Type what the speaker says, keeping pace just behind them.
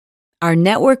Are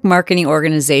network marketing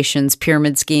organizations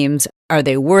pyramid schemes? Are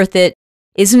they worth it?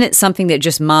 Isn't it something that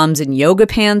just moms in yoga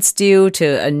pants do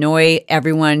to annoy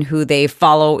everyone who they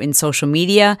follow in social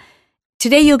media?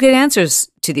 Today, you'll get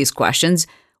answers to these questions.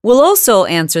 We'll also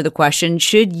answer the question,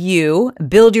 should you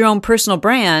build your own personal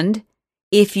brand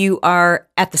if you are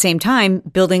at the same time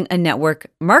building a network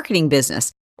marketing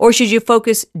business? Or should you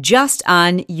focus just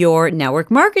on your network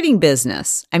marketing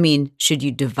business? I mean, should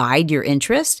you divide your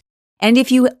interest? And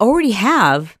if you already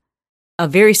have a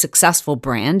very successful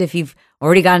brand, if you've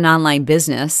already got an online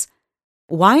business,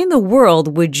 why in the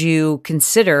world would you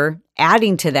consider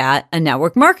adding to that a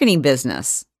network marketing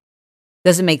business?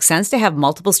 Does it make sense to have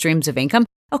multiple streams of income?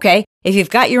 Okay, if you've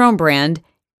got your own brand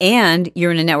and you're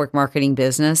in a network marketing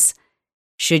business,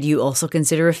 should you also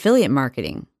consider affiliate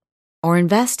marketing or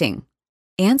investing?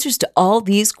 Answers to all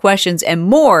these questions and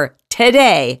more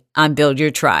today on Build Your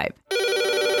Tribe.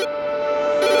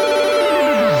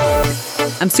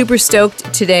 I'm super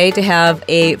stoked today to have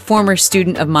a former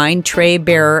student of mine, Trey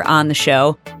Bearer, on the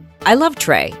show. I love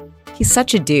Trey. He's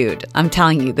such a dude. I'm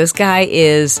telling you, this guy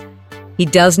he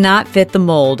does not fit the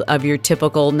mold of your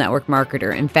typical network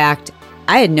marketer. In fact,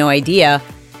 I had no idea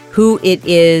who it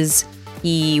is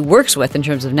he works with in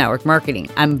terms of network marketing.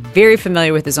 I'm very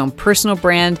familiar with his own personal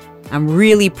brand. I'm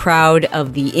really proud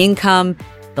of the income,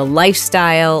 the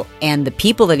lifestyle, and the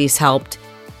people that he's helped,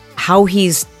 how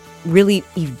he's really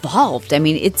evolved. I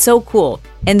mean, it's so cool.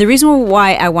 And the reason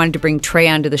why I wanted to bring Trey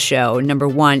onto the show, number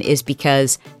one, is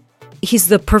because he's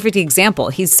the perfect example.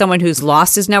 He's someone who's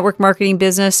lost his network marketing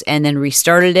business and then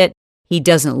restarted it. He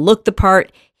doesn't look the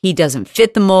part. He doesn't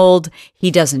fit the mold.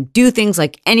 He doesn't do things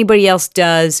like anybody else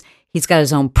does. He's got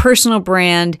his own personal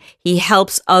brand. He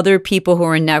helps other people who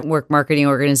are in network marketing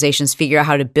organizations figure out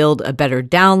how to build a better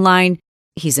downline.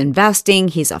 He's investing.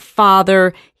 He's a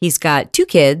father. He's got 2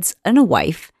 kids and a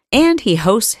wife. And he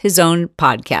hosts his own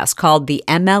podcast called the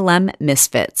MLM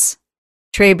Misfits.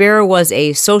 Trey Bearer was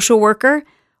a social worker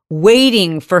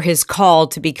waiting for his call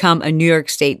to become a New York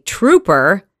State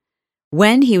trooper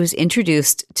when he was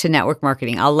introduced to network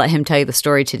marketing. I'll let him tell you the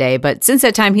story today. But since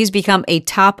that time, he's become a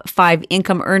top 5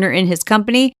 income earner in his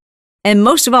company. And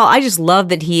most of all, I just love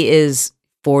that he is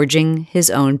forging his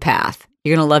own path.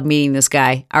 You're going to love meeting this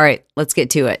guy. All right, let's get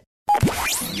to it.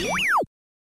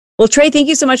 Well, Trey, thank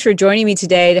you so much for joining me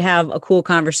today to have a cool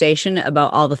conversation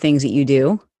about all the things that you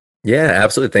do. Yeah,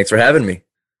 absolutely. Thanks for having me.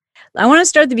 I want to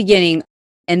start at the beginning,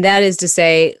 and that is to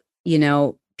say,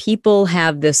 people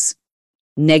have this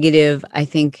negative, I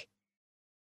think,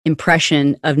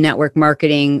 impression of network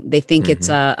marketing. They think it's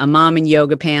a mom in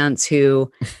yoga pants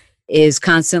who is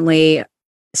constantly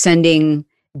sending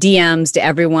DMs to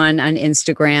everyone on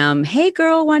Instagram. Hey,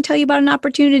 girl, want to tell you about an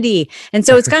opportunity. And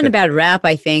so it's gotten a bad rap,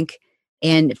 I think.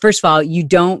 And first of all, you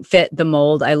don't fit the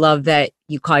mold. I love that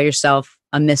you call yourself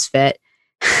a misfit.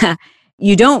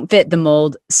 You don't fit the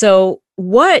mold. So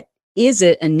what is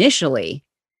it initially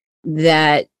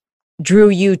that drew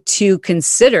you to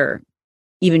consider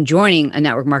even joining a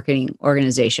network marketing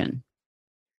organization?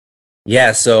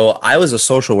 Yeah, so I was a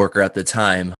social worker at the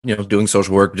time, doing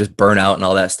social work, just burnout and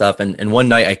all that stuff. And one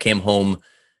night I came home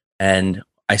and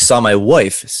I saw my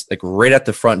wife like right at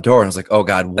the front door, and I was like, oh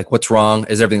God, like what's wrong?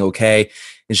 Is everything okay?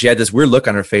 And she had this weird look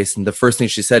on her face. And the first thing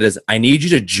she said is, I need you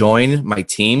to join my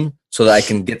team so that I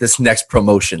can get this next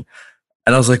promotion.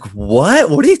 And I was like, what?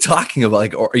 What are you talking about?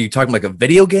 Like, are you talking like a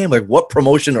video game? Like what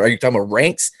promotion? Or are you talking about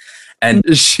ranks?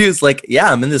 And she was like,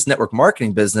 yeah, I'm in this network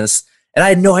marketing business. And I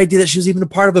had no idea that she was even a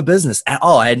part of a business at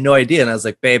all. I had no idea. And I was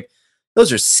like, babe,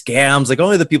 those are scams. Like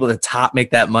only the people at the top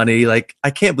make that money. Like,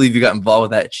 I can't believe you got involved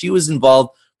with that. She was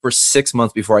involved for 6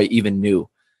 months before I even knew.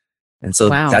 And so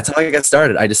That's how I got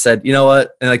started. I just said, you know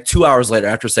what? And like 2 hours later,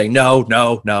 after saying no,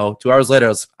 2 hours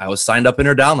later, I was signed up in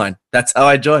her downline. That's how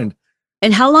I joined.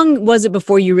 And how long was it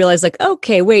before you realized like,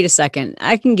 okay, wait a second,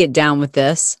 I can get down with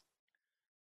this?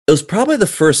 It was probably the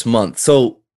first month.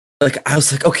 So like, I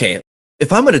was like, okay,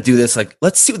 if I'm going to do this, like,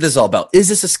 let's see what this is all about. Is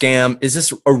this a scam? Is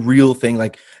this a real thing?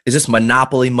 Like, is this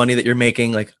monopoly money that you're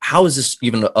making? Like, how is this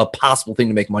even a possible thing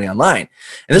to make money online?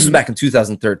 And this was back in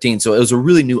 2013. So it was a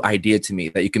really new idea to me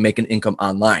that you can make an income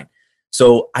online.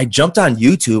 So I jumped on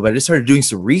YouTube. I just started doing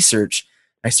some research.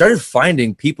 I started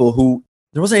finding people who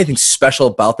there wasn't anything special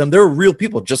about them. They were real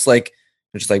people just like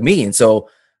me. And so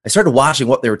I started watching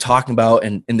what they were talking about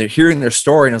and they're hearing their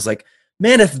story. And I was like,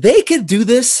 man, if they could do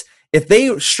this, if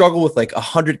they struggle with like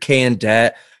 $100K in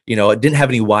debt, didn't have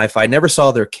any Wi-Fi, never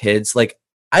saw their kids. Like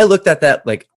I looked at that,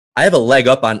 like I have a leg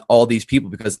up on all these people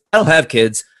because I don't have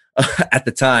kids at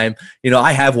the time.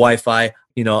 I have Wi-Fi,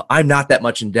 I'm not that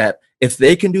much in debt. If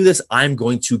they can do this, I'm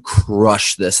going to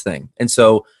crush this thing. And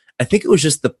so I think it was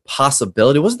just the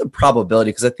possibility. It wasn't the probability,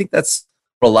 because I think that's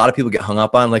what a lot of people get hung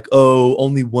up on. Like, oh,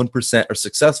 only 1% are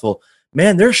successful.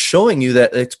 Man, they're showing you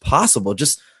that it's possible.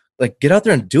 Just like get out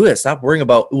there and do it. Stop worrying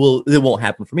about, well, it won't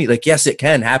happen for me. Like, yes, it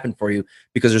can happen for you,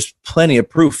 because there's plenty of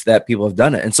proof that people have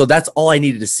done it. And so that's all I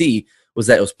needed to see, was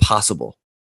that it was possible.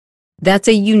 That's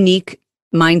a unique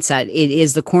mindset. It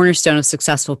is the cornerstone of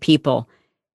successful people.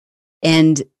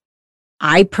 And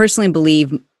I personally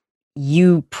believe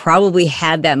you probably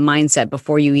had that mindset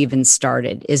before you even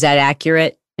started. Is that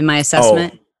accurate in my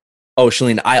assessment? Oh,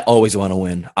 Chalene, I always want to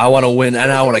win. I want to win,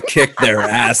 and I want to kick their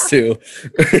ass too.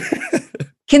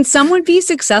 Can someone be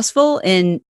successful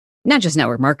in not just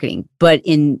network marketing, but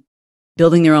in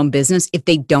building their own business if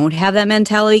they don't have that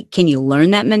mentality? Can you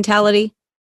learn that mentality?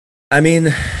 I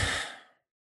mean,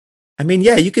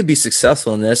 yeah, you could be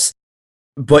successful in this,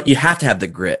 but you have to have the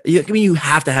grit. You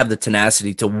have to have the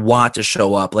tenacity to want to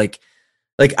show up. Like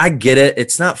I get it.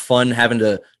 It's not fun having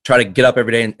to try to get up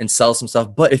every day and sell some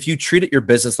stuff. But if you treat it your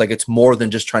business like it's more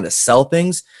than just trying to sell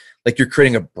things, like you're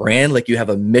creating a brand, like you have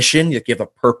a mission, like you have a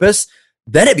purpose,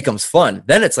 then it becomes fun.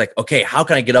 Then it's like, okay, how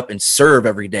can I get up and serve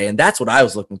every day? And that's what I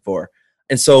was looking for.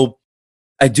 And so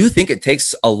I do think it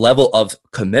takes a level of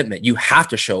commitment. You have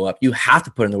to show up. You have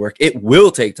to put in the work. It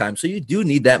will take time. So you do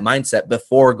need that mindset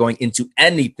before going into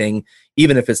anything,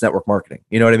 even if it's network marketing.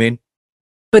 You know what I mean?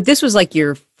 But this was like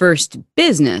your first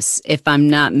business, if I'm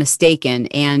not mistaken.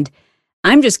 And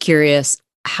I'm just curious,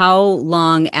 how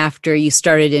long after you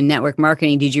started in network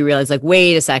marketing did you realize, like,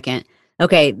 wait a second,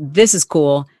 okay, this is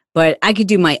cool, but I could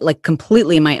do my, like,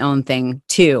 completely my own thing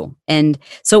too. And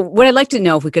so what I'd like to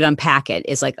know, if we could unpack it,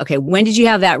 is like, okay, when did you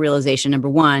have that realization, number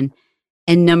one?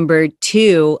 And number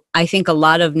two, I think a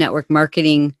lot of network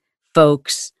marketing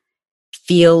folks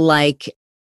feel like,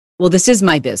 well, this is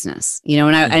my business, you know,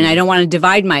 and I don't want to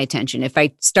divide my attention. If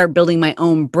I start building my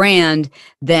own brand,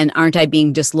 then aren't I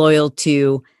being disloyal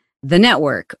to the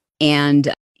network?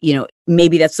 And, you know,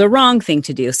 maybe that's the wrong thing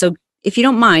to do. So if you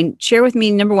don't mind, share with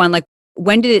me, number one, like,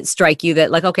 when did it strike you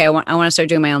that, like, okay, I want to start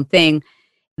doing my own thing?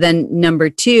 Then number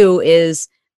two is,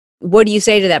 what do you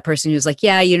say to that person who's like,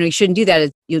 yeah, you know, you shouldn't do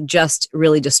that. You'll just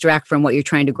really distract from what you're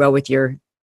trying to grow with your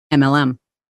MLM.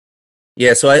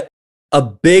 Yeah. So a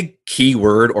big key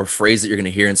word or phrase that you're going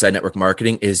to hear inside network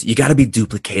marketing is you got to be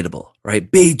duplicatable,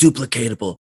 right? Be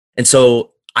duplicatable. And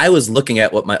so I was looking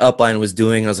at what my upline was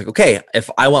doing, and I was like, okay, if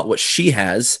I want what she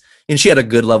has, and she had a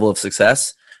good level of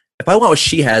success, if I want what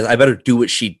she has, I better do what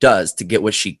she does to get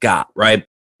what she got, right?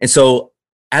 And so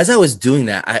as I was doing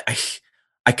that,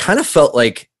 I kind of felt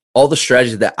like all the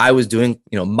strategies that I was doing,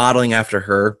 you know, modeling after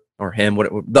her or him,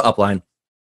 the upline,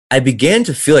 I began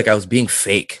to feel like I was being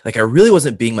fake. Like I really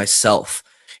wasn't being myself.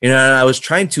 You know, and I was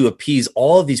trying to appease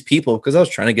all of these people because I was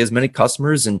trying to get as many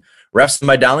customers and reps in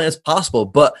my downline as possible,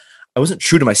 but I wasn't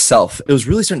true to myself. It was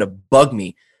really starting to bug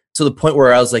me to the point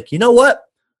where I was like, you know what?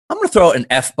 I'm going to throw out an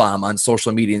F-bomb on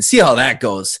social media and see how that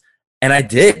goes. And I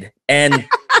did. And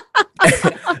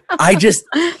I just,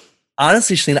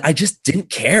 honestly, Chalene, I just didn't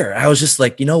care. I was just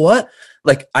like, you know what?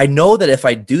 Like, I know that if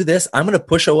I do this, I'm going to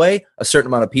push away a certain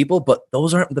amount of people, but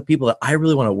those aren't the people that I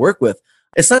really want to work with.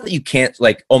 It's not that you can't,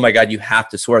 like, oh my God, you have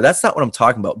to swear. That's not what I'm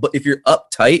talking about. But if you're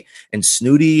uptight and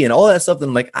snooty and all that stuff, then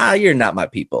I'm like, you're not my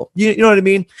people. You know what I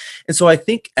mean? And so I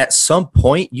think at some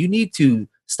point you need to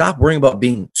stop worrying about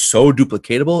being so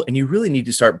duplicatable, and you really need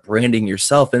to start branding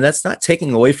yourself. And that's not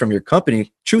taking away from your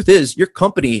company. Truth is, your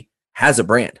company has a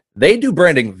brand. They do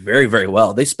branding very, very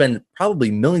well. They spend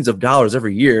probably millions of dollars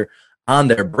every year on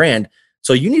their brand.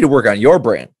 So you need to work on your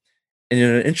brand. And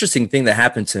an interesting thing that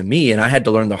happened to me, and I had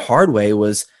to learn the hard way,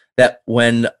 was that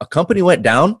when a company went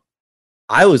down,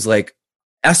 I was like,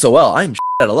 SOL, I'm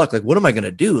out of luck. Like, what am I going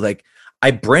to do? Like,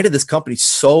 I branded this company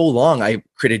so long. I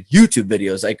created YouTube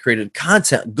videos. I created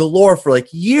content galore for like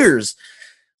years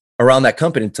around that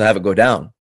company to have it go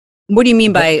down. What do you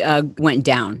mean by went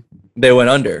down? They went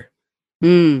under.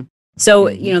 So,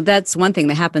 you know, that's one thing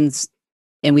that happens,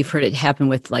 and we've heard it happen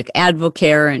with like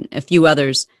Advocare and a few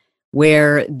others,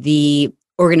 where the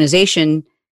organization,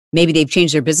 maybe they've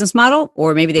changed their business model,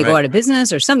 or maybe they go out of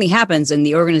business, or something happens and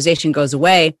the organization goes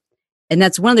away. And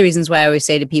that's one of the reasons why I always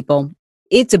say to people,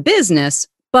 it's a business,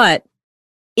 but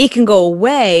it can go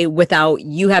away without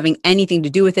you having anything to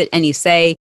do with it, any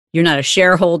say. You're not a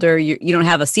shareholder. You don't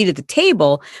have a seat at the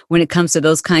table when it comes to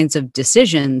those kinds of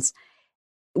decisions.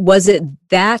 Was it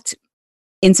that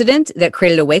incident that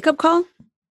created a wake-up call?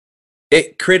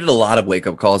 It created a lot of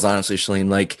wake-up calls, honestly, Chalene.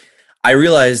 Like, I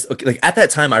realized, okay, like at that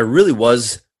time, I really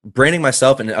was branding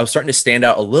myself, and I was starting to stand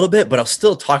out a little bit, but I was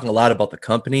still talking a lot about the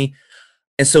company.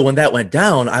 And so when that went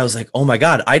down, I was like, oh my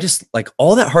God, I just, like,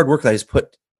 all that hard work that I just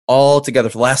put all together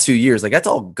for the last few years. Like that's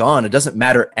all gone. It doesn't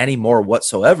matter anymore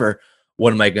whatsoever.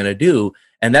 What am I going to do?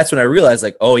 And that's when I realized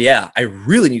like, oh yeah, I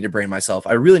really need to brand myself.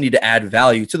 I really need to add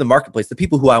value to the marketplace, the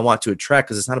people who I want to attract,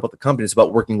 because it's not about the company. It's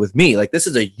about working with me. Like this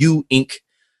is a You Inc.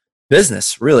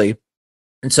 business, really.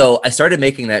 And so I started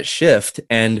making that shift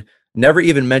and never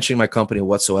even mentioning my company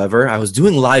whatsoever. I was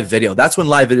doing live video. That's when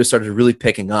live video started really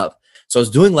picking up. So I was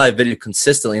doing live video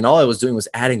consistently, and all I was doing was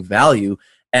adding value.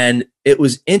 And it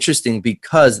was interesting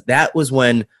because that was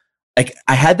when like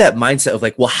I had that mindset of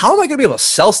like, well, how am I going to be able to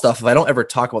sell stuff if I don't ever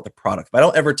talk about the product? If I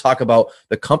don't ever talk about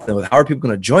the company, how are people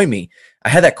going to join me? I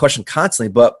had that question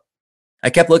constantly, but I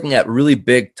kept looking at really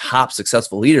big, top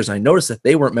successful leaders. And I noticed that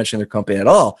they weren't mentioning their company at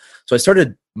all. So I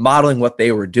started modeling what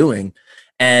they were doing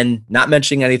and not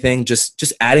mentioning anything,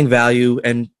 just adding value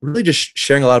and really just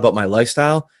sharing a lot about my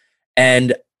lifestyle.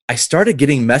 And I started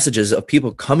getting messages of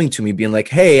people coming to me being like,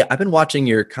 hey, I've been watching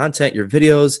your content, your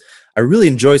videos. I really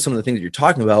enjoy some of the things that you're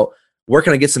talking about. Where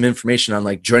can I get some information on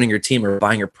like joining your team or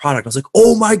buying your product? I was like,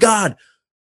 oh my God,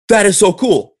 that is so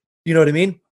cool. You know what I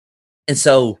mean? And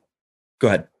so go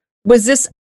ahead. Was this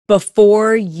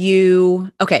before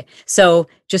you, okay, so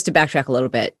just to backtrack a little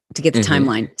bit to get the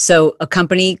timeline. So a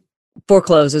company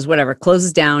forecloses, whatever,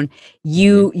 closes down,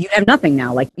 you have nothing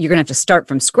now. Like you're going to have to start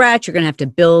from scratch. You're going to have to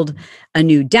build a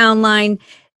new downline.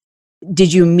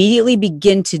 Did you immediately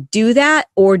begin to do that?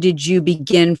 Or did you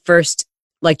begin first,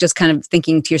 like just kind of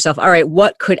thinking to yourself, all right,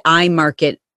 what could I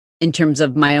market in terms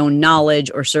of my own knowledge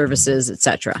or services, et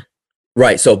cetera?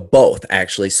 Right. So both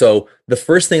actually. So the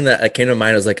first thing that came to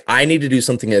mind was like, I need to do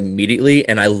something immediately.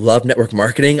 And I love network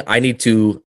marketing. I need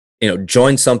to,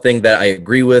 join something that I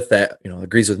agree with, that,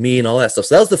 agrees with me and all that stuff.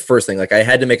 So that was the first thing. Like I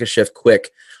had to make a shift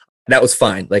quick. That was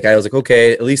fine. Like I was like,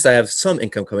 okay, at least I have some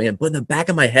income coming in. But in the back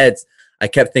of my head, I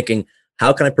kept thinking,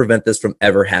 how can I prevent this from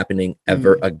ever happening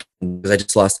ever again? Because I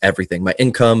just lost everything. My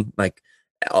income, like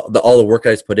all the work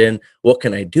I just put in, what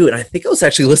can I do? And I think I was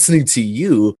actually listening to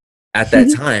you at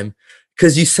that time.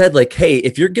 Because you said like, hey,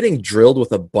 if you're getting drilled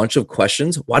with a bunch of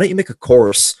questions, why don't you make a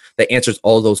course that answers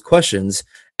all those questions?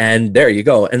 And there you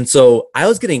go. And so I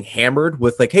was getting hammered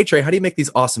with like, hey, Trey, how do you make these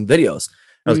awesome videos?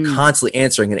 And I was constantly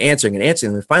answering. And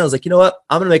finally I was like, you know what?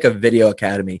 I'm going to make a video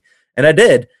academy. And I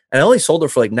did. And I only sold it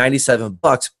for like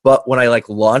 $97. But when I like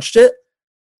launched it,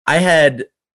 I had,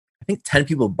 I think 10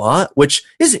 people bought, which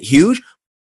isn't huge.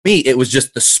 Me, it was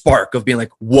just the spark of being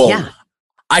like, whoa,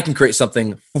 I can create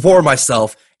something for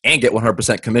myself and get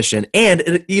 100% commission. And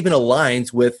it even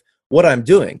aligns with what I'm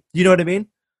doing. You know what I mean?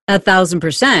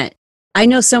 1,000%. I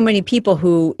know so many people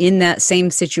who in that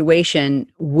same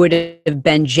situation would have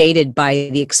been jaded by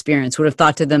the experience, would have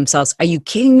thought to themselves, are you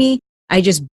kidding me? I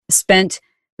just spent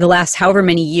the last however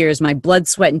many years, my blood,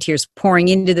 sweat, and tears pouring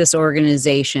into this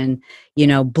organization,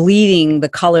 bleeding the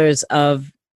colors of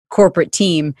corporate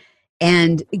team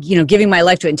and, giving my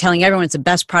life to it and telling everyone it's the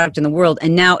best product in the world.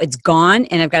 And now it's gone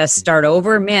and I've got to start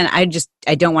over. Man, I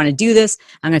don't want to do this.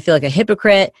 I'm going to feel like a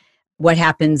hypocrite. What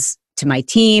happens to my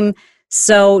team?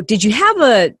 So did you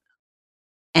have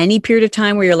any period of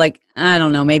time where you're like, I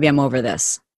don't know, maybe I'm over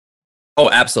this? Oh,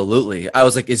 absolutely. I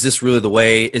was like, is this really the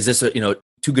way? Is this,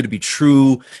 too good to be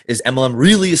true? Is MLM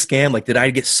really a scam? Like, did I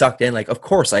get sucked in? Like, of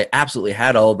course, I absolutely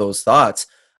had all those thoughts,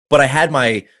 but I had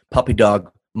my puppy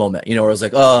dog moment, where I was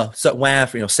like, oh, so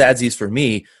waff, sadsies for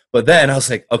me. But then I was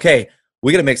like, okay,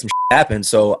 we got to make some shit happen.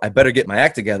 So I better get my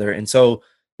act together. And so,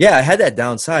 yeah, I had that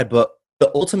downside, but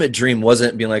the ultimate dream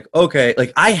wasn't being like, okay,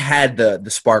 like I had the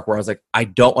spark where I was like, I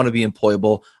don't want to be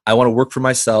employable. I want to work for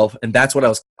myself. And that's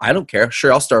what I don't care.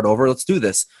 Sure, I'll start over. Let's do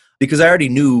this. Because I already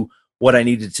knew what I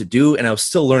needed to do. And I was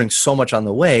still learning so much on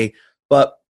the way.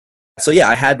 But so yeah,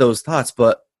 I had those thoughts,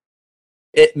 but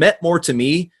it meant more to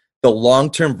me the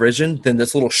long-term vision than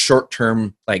this little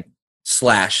short-term like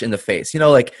slash in the face.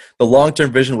 Like the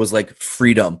long-term vision was like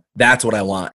freedom. That's what I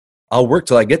want. I'll work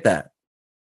till I get that.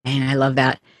 Man, I love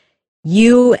that.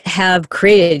 You have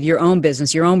created your own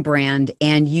business, your own brand,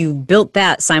 and you built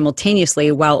that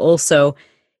simultaneously while also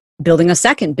building a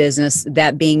second business,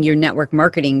 that being your network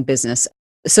marketing business.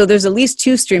 So there's at least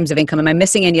 2 streams of income. Am I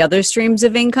missing any other streams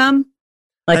of income?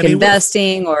 Like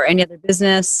investing or any other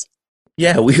business?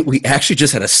 Yeah, we actually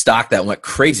just had a stock that went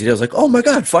crazy. I was like, oh my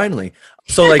God, finally.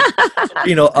 So like,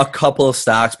 a couple of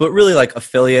stocks, but really like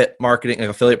affiliate marketing, like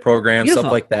affiliate programs, Beautiful.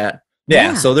 Stuff like that.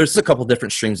 Yeah. So there's a couple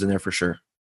different streams in there for sure.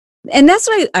 And that's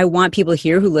what I want people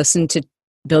here who listen to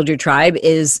Build Your Tribe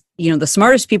is, the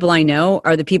smartest people I know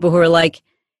are the people who are like,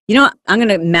 I'm going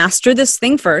to master this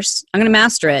thing first. I'm going to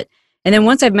master it. And then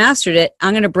once I've mastered it,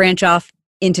 I'm going to branch off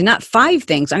into not 5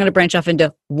 things. I'm going to branch off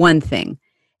into 1 thing.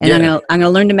 And I'm going to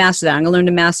learn to master that. I'm going to learn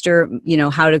to master,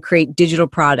 how to create digital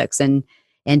products and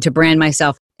to brand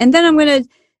myself. And then I'm going to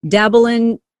dabble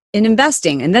in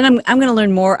investing. And then I'm going to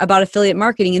learn more about affiliate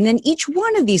marketing. And then each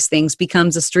one of these things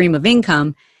becomes a stream of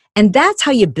income. And that's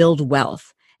how you build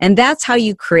wealth. And that's how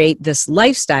you create this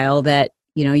lifestyle that,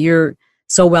 you're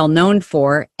so well known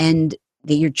for and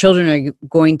that your children are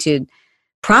going to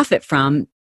profit from,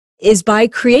 is by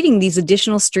creating these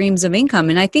additional streams of income.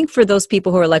 And I think for those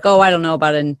people who are like, oh, I don't know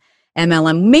about an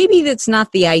MLM, maybe that's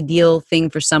not the ideal thing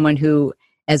for someone who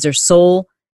as their sole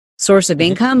source of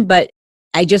income. But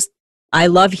I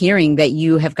love hearing that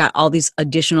you have got all these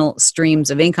additional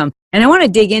streams of income. And I want to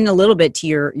dig in a little bit to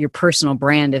your personal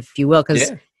brand, if you will,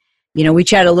 because, we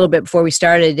chatted a little bit before we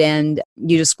started and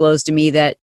you disclosed to me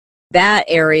that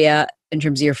area in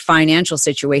terms of your financial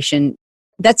situation,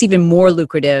 that's even more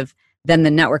lucrative than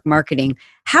the network marketing.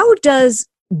 How does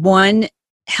one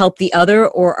help the other,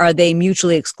 or are they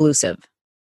mutually exclusive?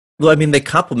 Well, I mean, they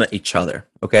complement each other.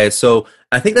 Okay. So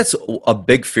I think that's a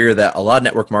big fear that a lot of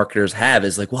network marketers have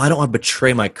is like, well, I don't want to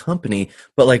betray my company,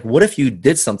 but like, what if you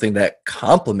did something that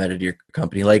complemented your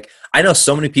company? Like, I know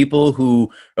so many people who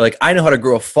are like, I know how to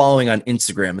grow a following on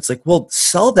Instagram. It's like, well,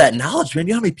 sell that knowledge, man.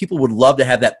 You know how many people would love to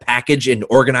have that packaged and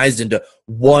organized into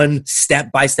one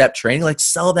step-by-step training? Like,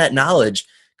 sell that knowledge,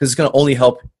 because it's going to only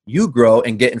help you grow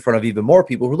and get in front of even more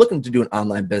people who are looking to do an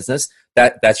online business.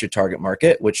 That's your target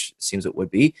market, which seems it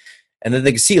would be. And then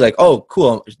they can see like, oh,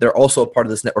 cool, they're also a part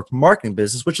of this network marketing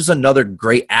business, which is another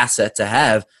great asset to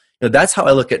have. That's how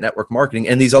I look at network marketing.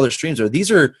 And these other streams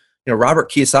are,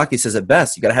 Robert Kiyosaki says it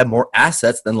best. You got to have more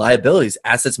assets than liabilities.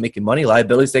 Assets making money,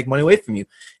 liabilities take money away from you.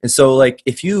 And so like,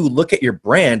 if you look at your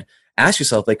brand, ask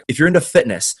yourself, like, if you're into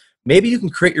fitness, maybe you can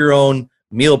create your own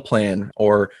meal plan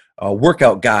or a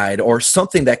workout guide or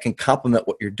something that can complement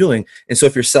what you're doing. And so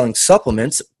if you're selling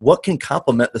supplements, what can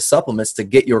complement the supplements to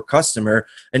get your customer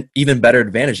an even better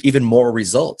advantage, even more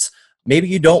results? Maybe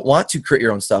you don't want to create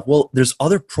your own stuff. Well, there's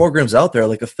other programs out there,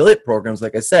 like affiliate programs,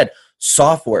 like I said,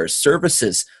 software,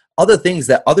 services, other things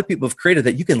that other people have created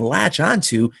that you can latch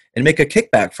onto and make a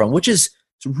kickback from, which is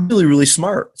really, really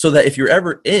smart. So that if you're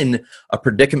ever in a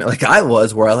predicament like I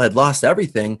was, where I had lost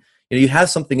everything, you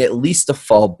have something at least to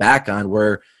fall back on,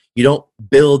 where you don't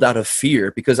build out of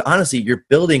fear, because honestly, you're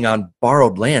building on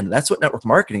borrowed land. That's what network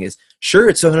marketing is. Sure,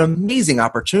 it's an amazing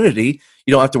opportunity.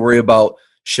 You don't have to worry about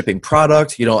shipping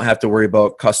product. You don't have to worry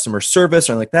about customer service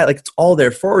or anything like that. Like, it's all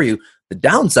there for you. The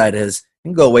downside is it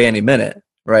can go away any minute,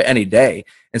 right? Any day.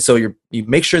 And so you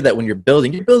make sure that when you're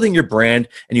building your brand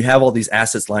and you have all these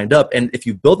assets lined up. And if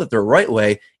you build it the right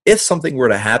way, if something were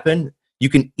to happen, you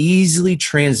can easily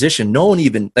transition. No one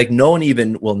even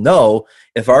will know.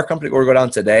 If our company were to go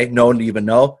down today, no one would even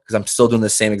know, because I'm still doing the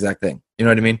same exact thing. You know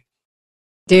what I mean?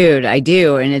 Dude, I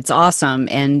do. And it's awesome.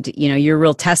 And, you're a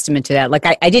real testament to that. Like,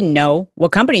 I didn't know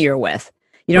what company you're with.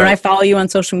 Right. When I follow you on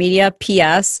social media,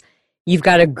 P.S., you've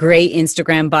got a great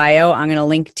Instagram bio. I'm going to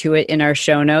link to it in our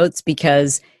show notes,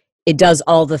 because it does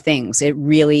all the things. It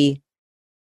really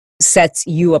sets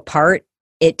you apart.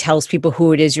 It tells people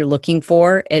who it is you're looking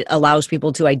for. It allows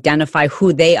people to identify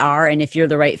who they are and if you're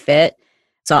the right fit.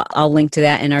 So I'll link to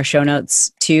that in our show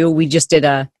notes too. We just did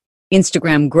a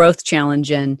Instagram growth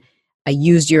challenge, and I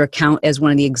used your account as one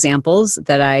of the examples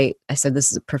that I said, this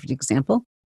is a perfect example.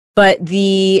 But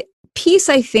the piece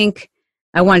I think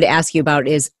I wanted to ask you about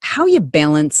is how you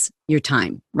balance your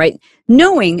time, right?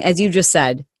 Knowing, as you just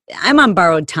said, I'm on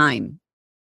borrowed time.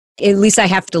 At least I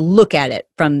have to look at it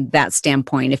from that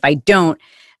standpoint. If I don't,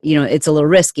 it's a little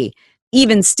risky.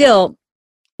 Even still,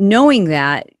 knowing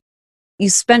that, you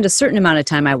spend a certain amount of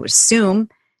time, I would assume,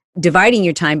 dividing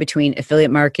your time between affiliate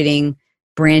marketing,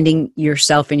 branding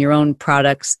yourself and your own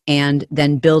products, and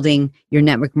then building your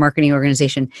network marketing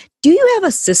organization. Do you have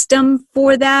a system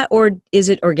for that, or is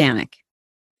it organic?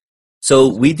 So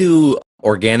we do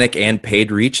organic and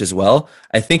paid reach as well.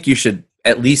 I think you should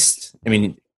at least,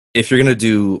 if you're going to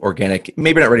do organic,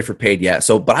 maybe not ready for paid yet.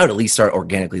 But I would at least start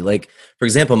organically. Like, for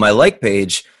example, my like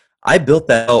page, I built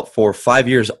that out for 5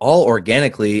 years, all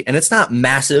organically. And it's not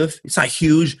massive. It's not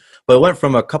huge, but it went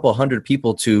from a couple hundred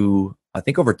people to, I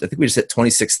think we just hit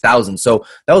 26,000. So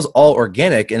that was all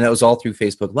organic, and that was all through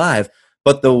Facebook Live.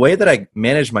 But the way that I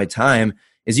manage my time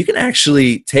is you can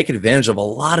actually take advantage of a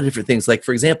lot of different things. Like,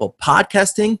 for example,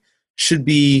 podcasting should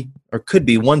be, or could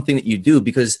be, one thing that you do,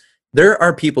 because there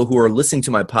are people who are listening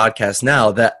to my podcast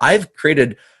now that I've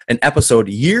created an episode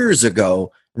years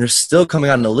ago, and they're still coming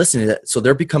on and listening to it. So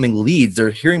they're becoming leads. They're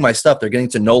hearing my stuff. They're getting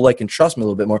to know, like, and trust me a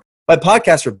little bit more. My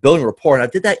podcasts are building rapport, and I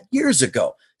did that years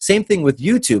ago. Same thing with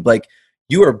YouTube. Like,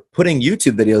 you are putting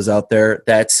YouTube videos out there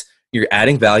that's, you're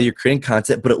adding value, you're creating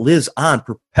content, but it lives on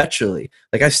perpetually.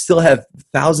 Like, I still have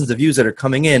thousands of views that are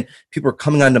coming in. People are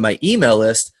coming onto my email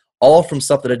list all from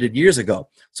stuff that I did years ago.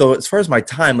 So as far as my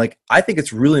time, like I think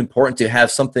it's really important to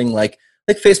have something like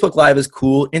Facebook Live is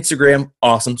cool, Instagram,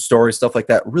 awesome, stories, stuff like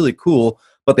that, really cool,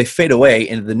 but they fade away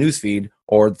into the newsfeed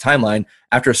or the timeline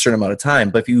after a certain amount of time.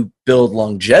 But if you build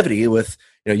longevity with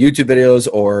YouTube videos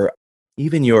or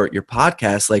even your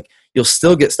podcast, like you'll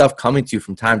still get stuff coming to you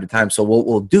from time to time. So what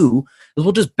we'll do is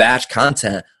we'll just batch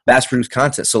produce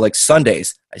content. So like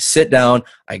Sundays, I sit down,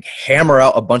 I hammer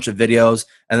out a bunch of videos,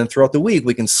 and then throughout the week,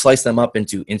 we can slice them up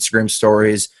into Instagram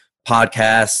stories,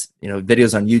 podcasts,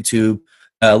 videos on YouTube,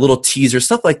 little teasers,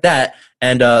 stuff like that.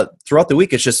 And throughout the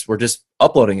week, we're just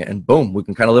uploading it, and boom, we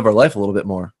can kind of live our life a little bit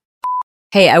more.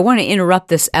 Hey, I want to interrupt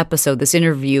this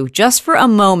interview, just for a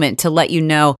moment to let you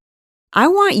know, I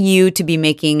want you to be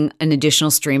making an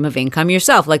additional stream of income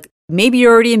yourself. Like maybe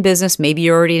you're already in business, maybe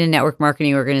you're already in a network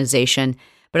marketing organization,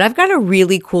 but I've got a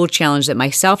really cool challenge that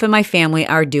myself and my family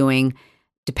are doing.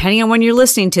 Depending on when you're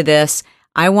listening to this,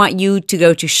 I want you to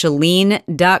go to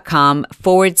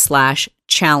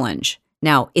Chalene.com/challenge.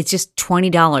 Now, it's just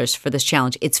 $20 for this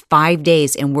challenge. It's 5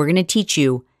 days, and we're going to teach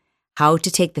you how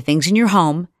to take the things in your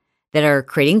home that are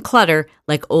creating clutter,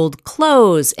 like old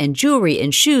clothes and jewelry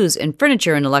and shoes and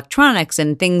furniture and electronics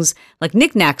and things like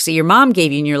knickknacks that your mom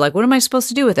gave you, and you're like, what am I supposed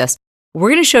to do with this? We're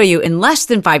going to show you in less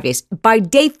than 5 days. By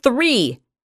day 3,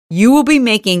 you will be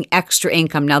making extra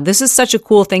income. Now, this is such a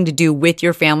cool thing to do with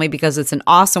your family because it's an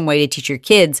awesome way to teach your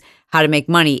kids how to make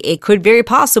money. It could very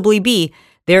possibly be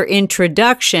their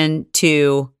introduction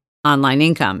to online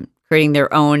income, creating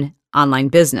their own online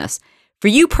business. For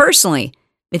you personally,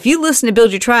 if you listen to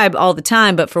Build Your Tribe all the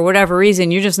time, but for whatever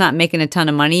reason, you're just not making a ton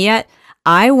of money yet,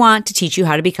 I want to teach you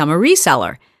how to become a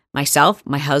reseller. Myself,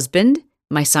 my husband,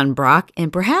 my son Brock,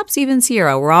 and perhaps even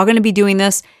Sierra. We're all going to be doing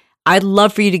this. I'd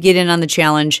love for you to get in on the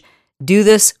challenge. Do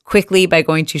this quickly by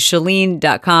going to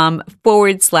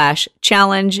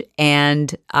Chalene.com/challenge,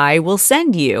 and I will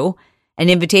send you an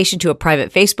invitation to a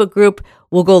private Facebook group.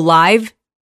 We'll go live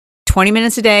 20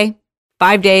 minutes a day,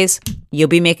 5 days. You'll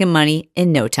be making money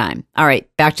in no time. All right,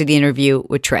 back to the interview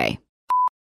with Trey.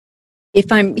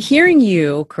 If I'm hearing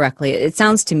you correctly, it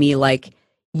sounds to me like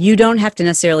you don't have to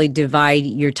necessarily divide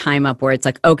your time up where it's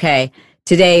like, okay,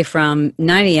 today from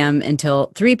 9 a.m.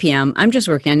 until 3 p.m., I'm just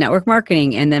working on network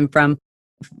marketing. And then from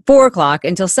 4 o'clock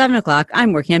until 7 o'clock,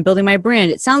 I'm working on building my brand.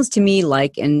 It sounds to me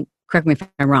like, and correct me if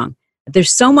I'm wrong,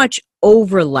 there's so much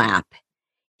overlap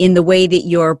in the way that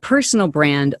your personal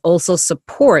brand also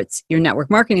supports your network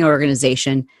marketing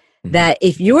organization, that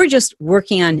if you're just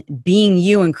working on being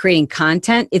you and creating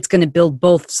content, it's going to build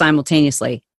both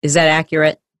simultaneously. Is that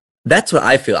accurate? That's what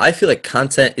I feel. I feel like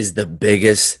content is the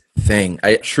biggest thing.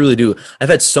 I truly do. I've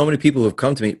had so many people who have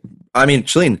come to me. I mean,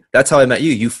 Chalene, that's how I met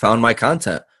you. You found my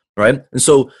content, right? And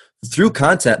so through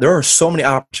content, there are so many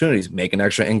opportunities, making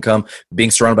extra income, being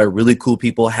surrounded by really cool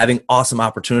people, having awesome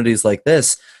opportunities like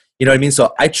this. You know what I mean?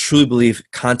 So I truly believe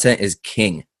content is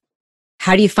king.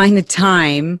 How do you find the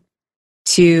time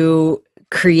to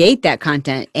create that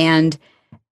content? And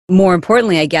more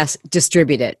importantly, I guess,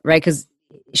 distribute it, right? Because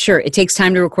sure, it takes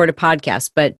time to record a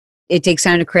podcast, but it takes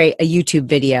time to create a YouTube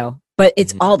video. But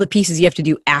it's all the pieces you have to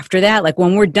do after that. Like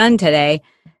when we're done today,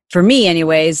 for me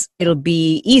anyways, it'll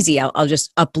be easy. I'll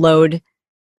just upload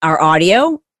our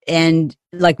audio, and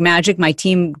like magic, my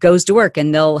team goes to work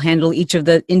and they'll handle each of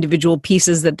the individual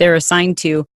pieces that they're assigned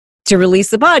to release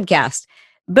the podcast.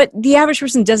 But the average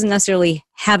person doesn't necessarily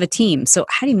have a team. So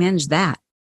how do you manage that?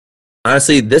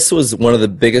 Honestly, this was one of the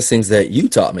biggest things that you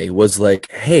taught me was like,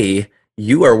 hey,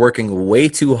 you are working way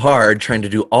too hard trying to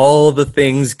do all the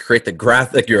things, create the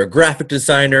graphic. You're a graphic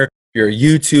designer, you're a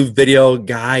YouTube video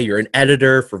guy, you're an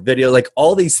editor for video, like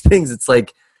all these things. It's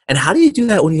like, and how do you do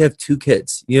that when you have 2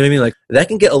 kids? You know what I mean? Like that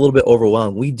can get a little bit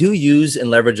overwhelmed. We do use and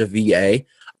leverage a VA.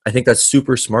 I think that's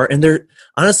super smart. And they're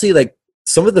honestly like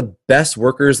some of the best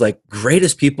workers, like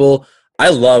greatest people. I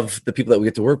love the people that we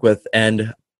get to work with,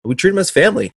 and we treat them as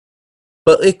family.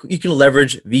 But you can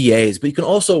leverage VAs, but you can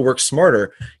also work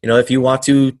smarter. You know, if you want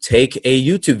to take a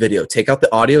YouTube video, take out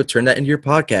the audio, turn that into your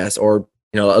podcast, or,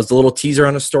 as a little teaser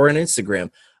on a story on Instagram.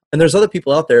 And there's other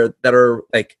people out there that are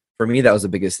like, for me, that was the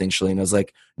biggest thing, Chalene. I was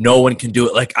like, no one can do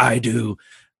it like I do.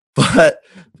 But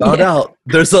found out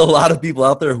there's a lot of people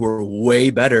out there who are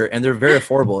way better, and they're very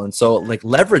affordable. And so like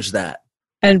leverage that.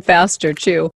 And faster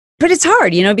too. But it's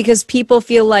hard, because people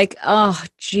feel like, oh,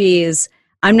 geez,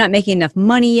 I'm not making enough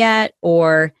money yet.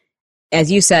 Or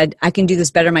as you said, I can do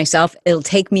this better myself. It'll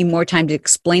take me more time to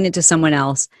explain it to someone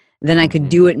else than I could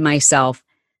do it myself.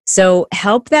 So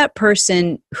help that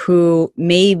person who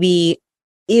maybe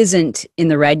isn't in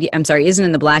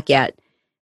the black yet.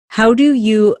 How do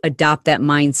you adopt that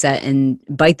mindset and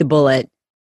bite the bullet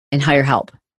and hire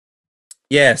help?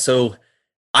 Yeah. So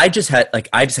I just had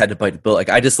to bite the bullet. Like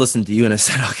I just listened to you and I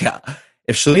said, okay,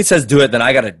 if Shalene says do it, then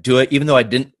I got to do it, even though I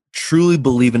didn't truly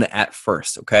believe in it at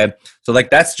first. Okay. So like,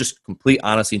 that's just complete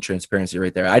honesty and transparency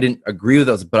right there. I didn't agree with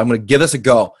those, but I'm going to give this a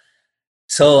go.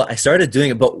 So I started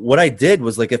doing it. But what I did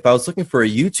was like, if I was looking for a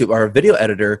YouTube or a video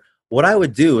editor, what I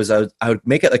would do is I would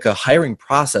make it like a hiring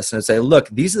process and I'd say, look,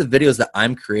 these are the videos that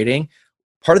I'm creating.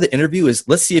 Part of the interview is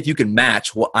let's see if you can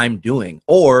match what I'm doing.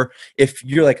 Or if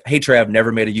you're like, hey, Trey, I've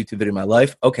never made a YouTube video in my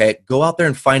life. Okay, go out there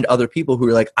and find other people who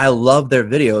are like, I love their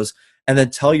videos. And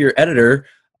then tell your editor,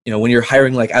 when you're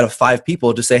hiring like out of 5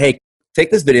 people, just say, hey,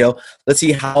 take this video. Let's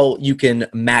see how you can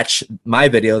match my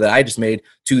video that I just made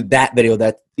to that video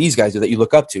that these guys do that you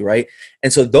look up to, right?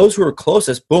 And so those who are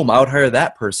closest, boom, I would hire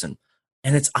that person.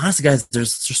 And it's honestly, guys,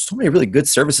 there's so many really good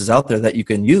services out there that you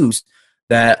can use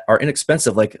that are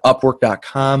inexpensive, like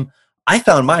Upwork.com. I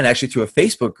found mine actually through a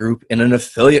Facebook group in an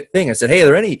affiliate thing. I said, hey, are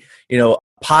there any,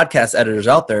 podcast editors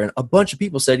out there? And a bunch of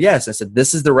people said yes. I said,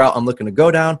 this is the route I'm looking to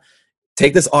go down.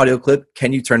 Take this audio clip.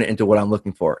 Can you turn it into what I'm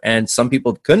looking for? And some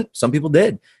people couldn't, some people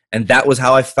did. And that was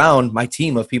how I found my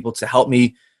team of people to help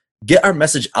me get our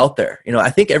message out there.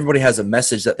 I think everybody has a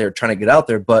message that they're trying to get out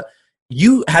there, but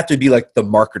you have to be like the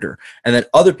marketer. And then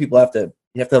other people you have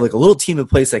to have like a little team in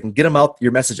place that can get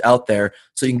your message out there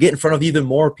so you can get in front of even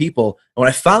more people. And when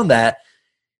I found that,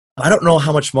 I don't know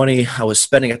how much money I was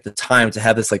spending at the time to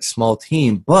have this like small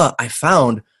team, but I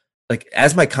found like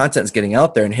as my content is getting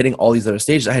out there and hitting all these other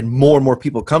stages, I had more and more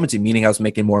people coming to me, meaning I was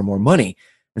making more and more money.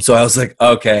 And so I was like,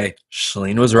 okay,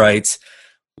 Shalene was right.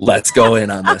 Let's go in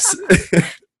on this.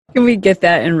 Can we get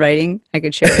that in writing? I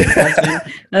could share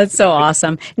it. That's so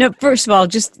awesome. No, first of all,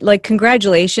 just like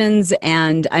congratulations.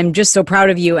 And I'm just so proud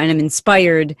of you and I'm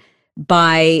inspired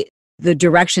by the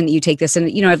direction that you take this.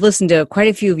 And, I've listened to quite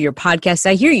a few of your podcasts.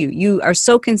 I hear you. You are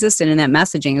so consistent in that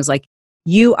messaging. It's like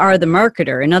you are the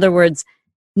marketer. In other words,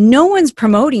 no one's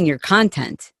promoting your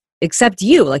content except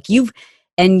you. Like you've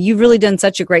really done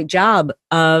such a great job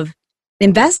of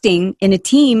investing in a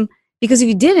team, because if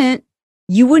you didn't,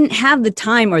 you wouldn't have the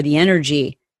time or the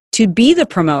energy to be the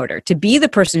promoter, to be the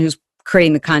person who's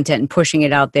creating the content and pushing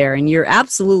it out there. And you're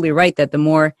absolutely right that the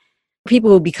more people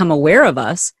who become aware of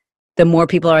us, the more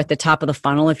people are at the top of the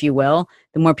funnel, if you will,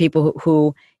 the more people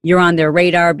who you're on their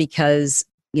radar because,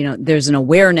 there's an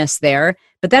awareness there.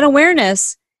 But that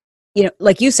awareness,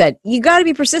 like you said, you got to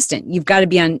be persistent. You've got to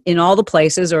be in all the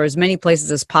places or as many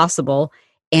places as possible.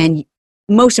 And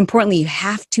most importantly, you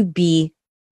have to be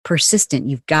persistent.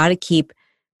 You've got to keep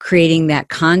creating that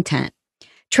content.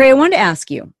 Trey, I wanted to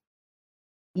ask you,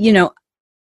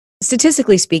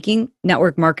 statistically speaking,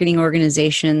 network marketing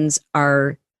organizations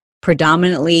are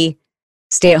predominantly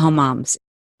stay-at-home moms.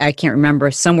 I can't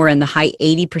remember, somewhere in the high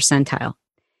 80 percentile.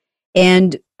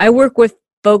 And I work with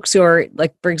folks who are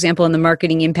like, for example, in the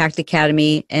Marketing Impact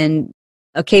Academy, and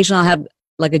occasionally I'll have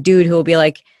like a dude who will be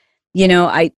like,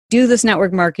 I do this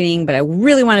network marketing, but I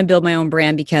really want to build my own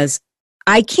brand because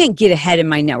I can't get ahead in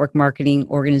my network marketing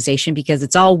organization because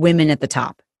it's all women at the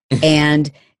top.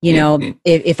 And,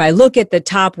 if I look at the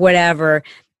top, whatever,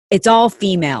 it's all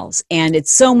females and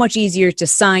it's so much easier to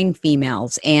sign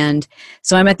females. And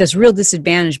so I'm at this real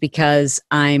disadvantage because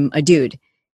I'm a dude.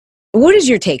 What is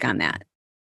your take on that?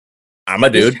 I'm a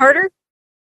dude. Is it harder?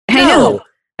 No. I know.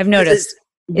 I've noticed.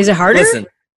 Is it harder? Listen,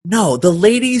 no, the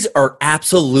ladies are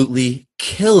absolutely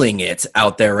killing it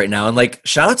out there right now. And like,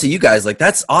 shout out to you guys. Like,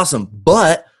 that's awesome.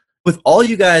 But with all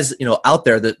you guys, out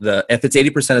there, if it's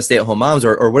 80% of stay-at-home moms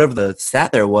or whatever the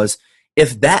stat there was,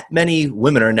 if that many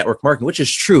women are in network marketing, which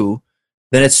is true,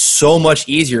 then it's so much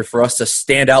easier for us to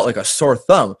stand out like a sore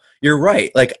thumb. You're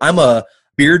right. Like, I'm a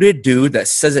bearded dude that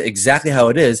says it exactly how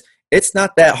it is. It's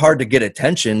not that hard to get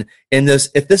attention in this.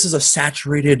 If this is a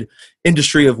saturated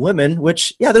industry of women,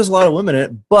 which, yeah, there's a lot of women in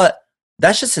it, but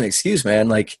that's just an excuse, man.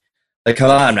 Like, come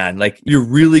on, man. Like, you're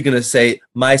really going to say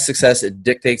my success, it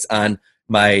dictates on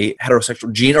my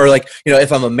heterosexual gene, or like,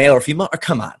 if I'm a male or female, or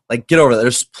come on, like, get over that.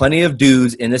 There's plenty of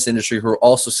dudes in this industry who are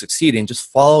also succeeding. Just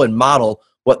follow and model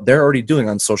what they're already doing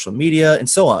on social media and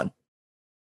so on.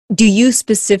 Do you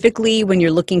specifically, when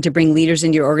you're looking to bring leaders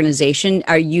into your organization,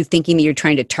 are you thinking that you're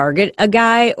trying to target a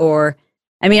guy? Or,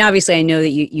 I mean, obviously I know that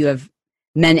you have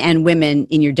men and women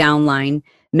in your downline,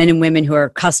 men and women who are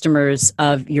customers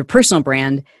of your personal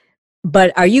brand,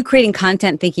 but are you creating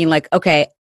content thinking like, okay,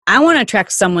 I want to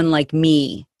attract someone like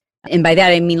me? And by that,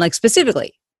 I mean like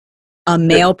specifically a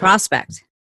male prospect.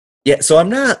 Yeah. So I'm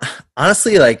not,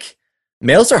 honestly, like,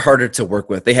 males are harder to work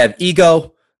with. They have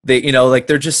ego. They, like,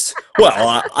 they're just,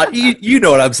 well, you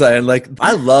know what I'm saying? Like,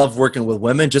 I love working with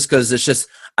women just because it's just,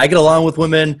 I get along with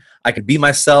women. I can be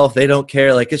myself. They don't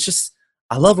care. Like, it's just,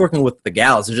 I love working with the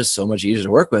gals. They're just so much easier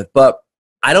to work with. But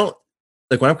I don't,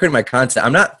 like when I'm creating my content,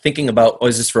 I'm not thinking about, oh,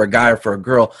 is this for a guy or for a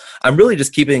girl? I'm really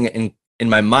just keeping in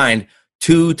my mind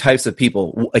two types of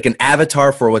people, like an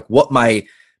avatar for like what my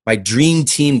dream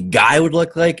team guy would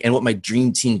look like and what my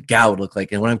dream team gal would look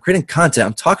like. And when I'm creating content,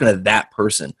 I'm talking to that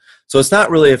person. So it's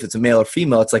not really if it's a male or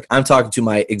female. It's like I'm talking to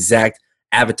my exact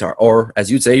avatar, or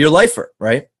as you'd say, your lifer,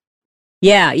 right?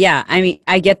 Yeah, yeah. I mean,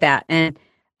 I get that. And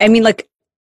I mean, like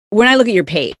when I look at your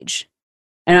page,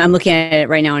 and I'm looking at it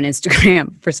right now on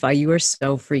Instagram, first of all, you are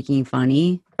so freaking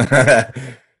funny.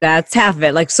 That's half of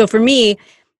it. Like, so for me,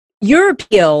 your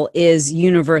appeal is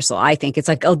universal, I think. It's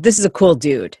like, oh, this is a cool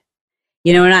dude.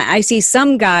 You know, and I see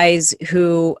some guys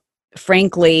who,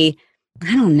 frankly,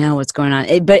 I don't know what's going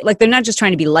on. But like, they're not just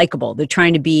trying to be likable. They're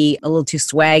trying to be a little too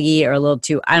swaggy or a little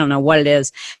too, I don't know what it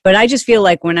is. But I just feel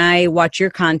like when I watch your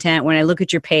content, when I look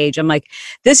at your page, I'm like,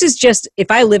 this is just,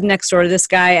 if I lived next door to this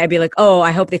guy, I'd be like, oh,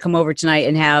 I hope they come over tonight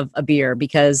and have a beer,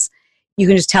 because you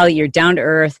can just tell you're down to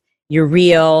earth, you're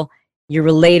real, you're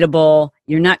relatable,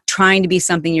 you're not trying to be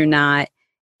something you're not.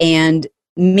 And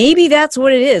maybe that's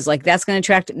what it is. Like, that's going to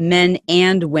attract men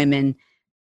and women.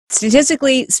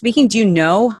 Statistically speaking, do you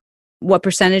know what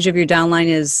percentage of your downline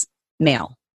is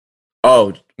male?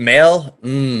 Oh, male?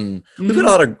 We've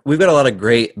got a lot of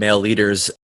great male leaders,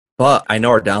 but I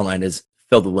know our downline is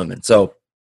filled with women. So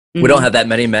we don't have that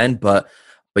many men, but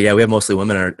yeah, we have mostly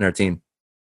women in our team.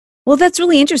 Well, that's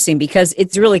really interesting, because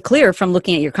it's really clear from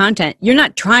looking at your content, you're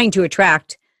not trying to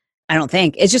attract, I don't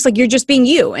think. It's just like you're just being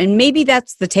you. And maybe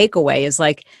that's the takeaway, is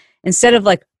like, instead of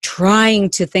like trying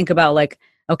to think about like,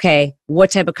 okay,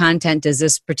 what type of content does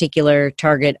this particular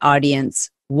target audience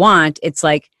want? It's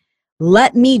like,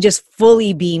 let me just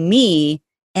fully be me,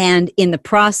 and in the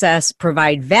process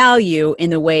provide value in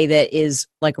the way that is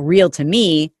like real to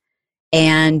me,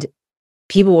 and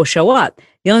people will show up.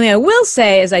 The only thing I will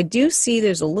say is I do see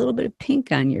there's a little bit of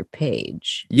pink on your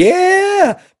page.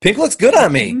 Yeah, pink looks good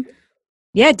on me.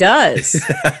 Yeah, it does.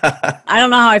 I don't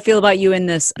know how I feel about you in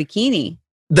this bikini.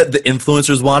 The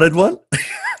influencers wanted one?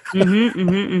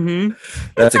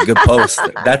 That's a good post.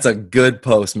 That's a good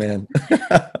post, man.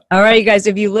 All right, you guys,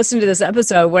 if you listen to this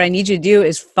episode, what I need you to do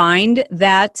is find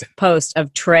that post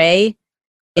of Trey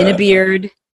in a beard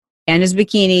and his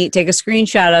bikini, take a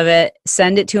screenshot of it,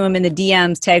 send it to him in the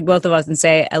DMs, tag both of us and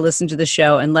say, I listened to the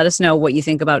show, and let us know what you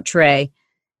think about Trey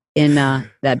in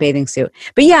that bathing suit.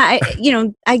 But yeah,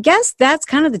 I guess that's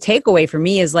kind of the takeaway for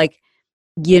me, is like,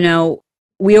 we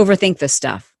overthink this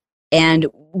stuff. And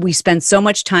we spend so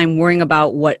much time worrying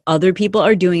about what other people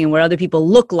are doing and what other people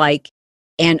look like.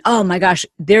 And, oh my gosh,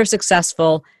 they're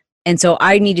successful. And so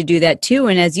I need to do that too.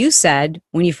 And as you said,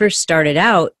 when you first started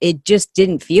out, it just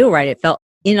didn't feel right. It felt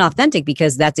inauthentic,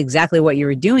 because that's exactly what you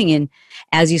were doing. And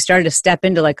as you started to step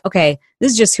into like, okay,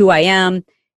 this is just who I am,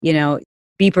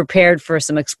 be prepared for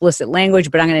some explicit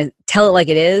language, but I'm going to tell it like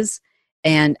it is.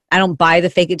 And I don't buy the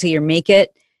fake it till you make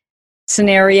it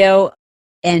scenario.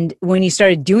 And when you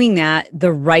started doing that,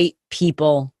 the right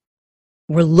people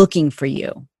were looking for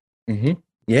you. Mm-hmm.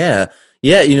 Yeah.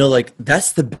 Yeah. Like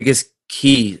that's the biggest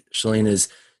key, Chalene, is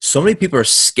so many people are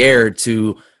scared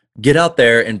to get out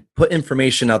there and put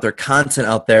information out there, content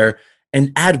out there,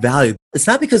 and add value. It's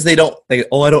not because I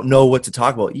don't know what to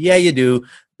talk about. Yeah, you do.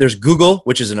 There's Google,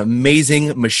 which is an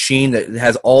amazing machine that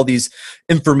has all these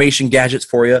information gadgets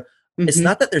for you. Mm-hmm. It's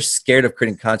not that they're scared of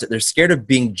creating content. They're scared of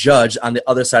being judged on the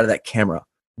other side of that camera.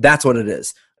 That's what it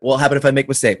is. What happens if I make a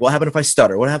mistake? What happens if I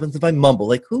stutter? What happens if I mumble?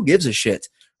 Like, who gives a shit,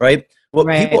 right? What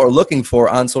people are looking for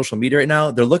on social media right now,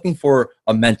 they're looking for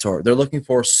a mentor. They're looking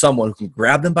for someone who can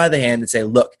grab them by the hand and say,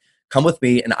 look, come with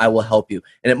me and I will help you.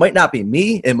 And it might not be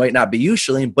me. It might not be you,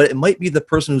 Chalene, but it might be the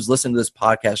person who's listening to this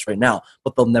podcast right now.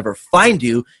 But they'll never find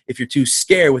you if you're too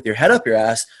scared with your head up your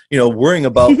ass, worrying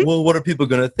about, well, what are people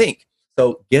going to think?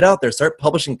 So get out there, start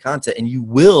publishing content, and you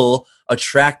will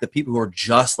attract the people who are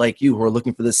just like you, who are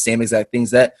looking for the same exact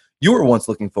things that you were once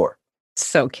looking for.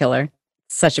 So killer.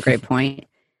 Such a great point.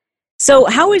 So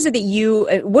how is it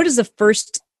that what is the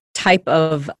first type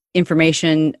of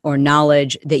information or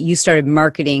knowledge that you started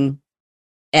marketing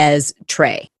as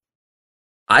Trey?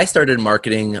 I started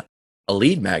marketing a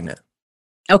lead magnet.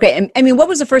 Okay. And I mean, what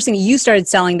was the first thing you started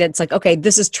selling that's like, okay,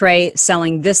 this is Trey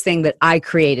selling this thing that I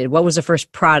created? What was the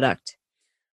first product?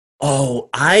 Oh,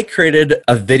 I created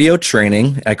a video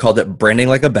training. I called it Branding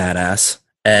Like a Badass.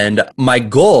 And my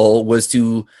goal was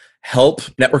to help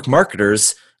network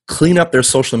marketers clean up their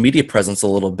social media presence a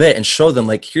little bit and show them,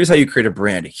 like, here's how you create a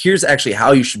brand. Here's actually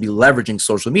how you should be leveraging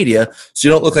social media so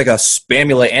you don't look like a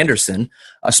Spamula Anderson,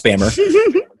 a spammer.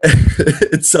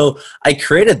 And so I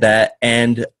created that,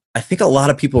 and I think a lot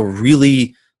of people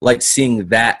really like seeing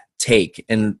that take.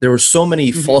 And there were so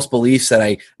many false beliefs that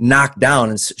I knocked down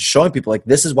and showing people like,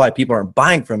 this is why people aren't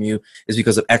buying from you is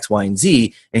because of X, Y, and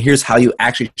Z. And here's how you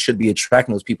actually should be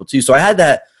attracting those people too. So I had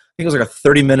that, I think it was like a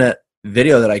 30-minute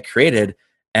video that I created.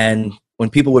 And when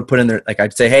people would put in their, like,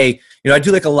 I'd say, hey, I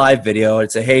do like a live video.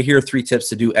 I'd say, hey, here are 3 tips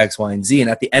to do X, Y, and Z. And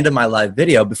at the end of my live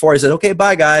video, before I said, okay,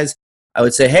 bye guys, I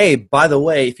would say, hey, by the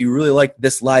way, if you really like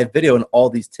this live video and all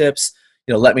these tips,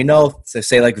 let me know. So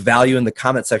say like value in the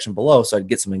comment section below, so I'd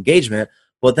get some engagement.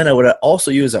 But then I would also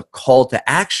use a call to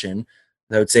action.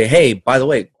 I would say, hey, by the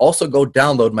way, also go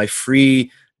download my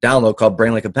free download called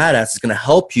Brain Like a Badass. It's going to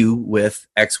help you with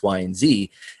X, Y, and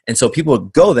Z. And so people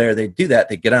would go there, they do that,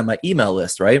 they get on my email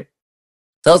list, right?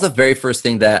 So that was the very first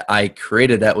thing that I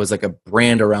created that was like a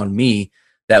brand around me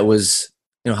that was,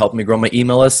 helping me grow my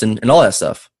email list and all that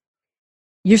stuff.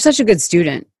 You're such a good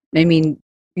student. I mean,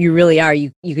 you really are.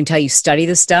 You can tell you study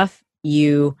the stuff.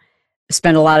 You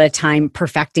spend a lot of time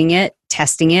perfecting it,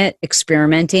 testing it,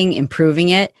 experimenting, improving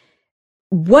it.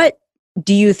 What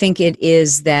do you think it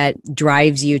is that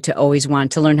drives you to always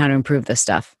want to learn how to improve this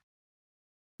stuff?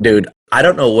 Dude, I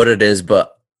don't know what it is,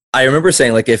 but I remember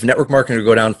saying like if network marketing would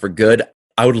go down for good,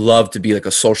 I would love to be like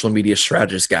a social media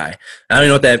strategist guy. I don't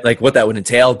know what that would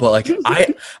entail, but like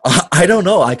I don't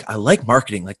know. I like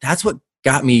marketing. Like that's what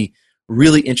got me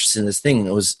really interested in this thing.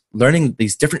 It was learning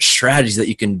these different strategies that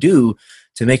you can do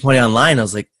to make money online. I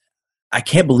was like, I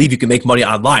can't believe you can make money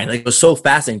online. Like it was so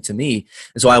fascinating to me.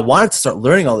 And so I wanted to start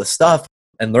learning all this stuff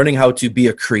and learning how to be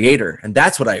a creator. And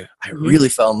that's what I really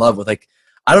fell in love with. Like,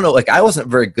 I don't know, like I wasn't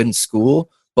very good in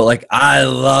school, but like I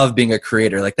love being a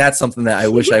creator. Like that's something that I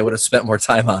wish I would have spent more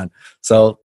time on.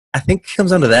 So I think it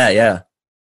comes down to that. Yeah.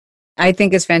 I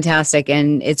think it's fantastic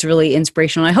and it's really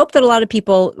inspirational. I hope that a lot of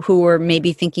people who are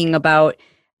maybe thinking about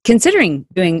considering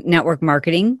doing network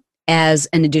marketing as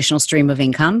an additional stream of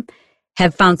income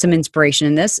have found some inspiration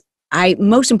in this. I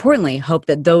most importantly hope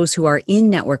that those who are in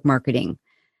network marketing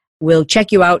will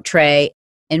check you out, Trey,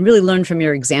 and really learn from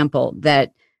your example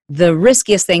that the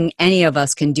riskiest thing any of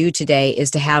us can do today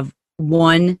is to have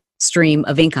one stream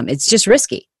of income. It's just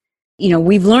risky.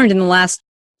 We've learned in the last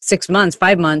 6 months,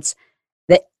 5 months,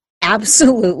 that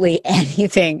absolutely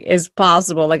anything is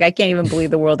possible. Like, I can't even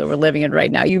believe the world that we're living in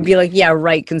right now. You'd be like, yeah,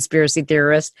 right, conspiracy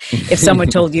theorist, if someone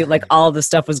told you like all this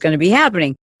stuff was going to be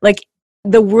happening. Like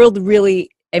the world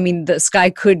really, the sky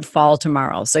could fall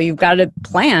tomorrow. So you've got to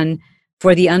plan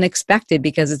for the unexpected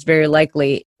because it's very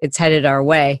likely it's headed our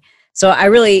way. So I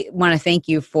really want to thank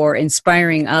you for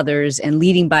inspiring others and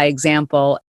leading by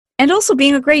example and also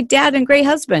being a great dad and great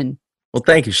husband. Well,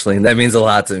 thank you, Shalene. That means a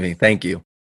lot to me. Thank you.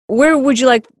 Where would you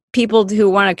like people who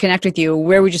want to connect with you,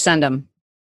 where would you send them?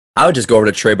 I would just go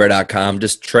over to TreyBear.com,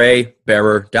 just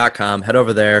TreyBearer.com. Head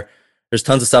over there. There's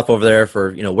tons of stuff over there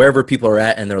for, wherever people are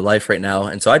at in their life right now.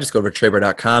 And so I just go over to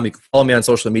TreyBear.com. You can follow me on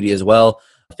social media as well.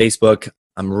 Facebook.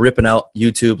 I'm ripping out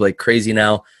YouTube like crazy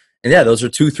now. And yeah, those are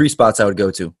 2-3 spots I would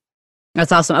go to.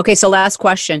 That's awesome. Okay, so last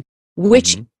question.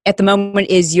 Which at the moment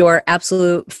is your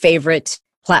absolute favorite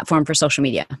platform for social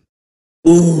media?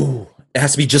 Ooh, it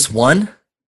has to be just one?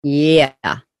 Yeah.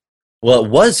 Well,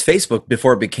 it was Facebook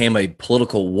before it became a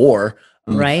political war.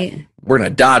 Right. We're going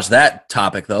to dodge that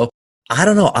topic though. I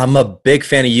don't know. I'm a big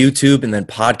fan of YouTube and then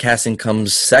podcasting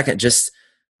comes second. Just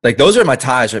like those are my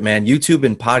ties, right, man? YouTube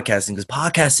and podcasting. Because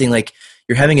podcasting, like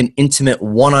you're having an intimate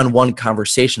one-on-one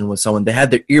conversation with someone. They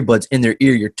have their earbuds in their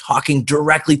ear. You're talking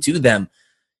directly to them.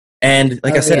 And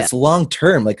like I said, it's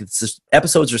long-term. Like it's just,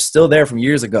 episodes are still there from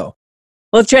years ago.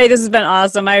 Well, Trey, this has been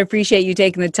awesome. I appreciate you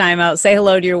taking the time out. Say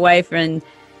hello to your wife and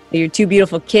your 2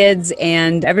 beautiful kids.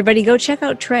 And everybody go check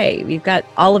out Trey. We've got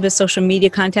all of his social media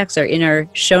contacts are in our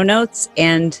show notes.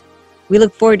 And we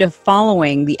look forward to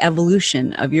following the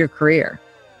evolution of your career.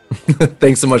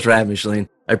 Thanks so much for having me, Shalene.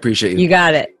 I appreciate you. You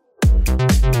got it.